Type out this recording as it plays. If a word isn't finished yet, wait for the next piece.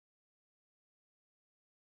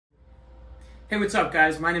Hey, what's up,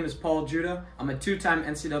 guys? My name is Paul Juda. I'm a two-time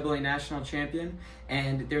NCAA national champion,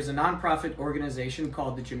 and there's a nonprofit organization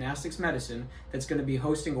called the Gymnastics Medicine that's going to be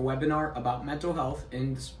hosting a webinar about mental health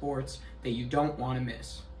in the sports that you don't want to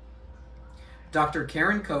miss. Dr.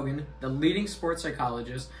 Cogan, the leading sports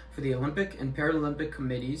psychologist for the Olympic and Paralympic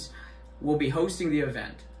committees, will be hosting the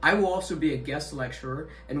event. I will also be a guest lecturer,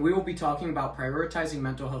 and we will be talking about prioritizing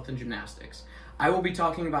mental health in gymnastics. I will be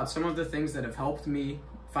talking about some of the things that have helped me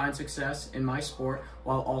find success in my sport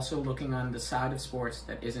while also looking on the side of sports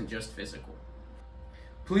that isn't just physical.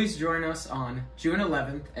 Please join us on June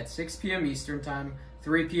 11th at 6 p.m. Eastern Time,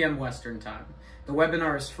 3 p.m. Western Time. The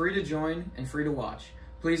webinar is free to join and free to watch.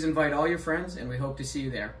 Please invite all your friends, and we hope to see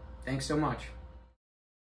you there. Thanks so much.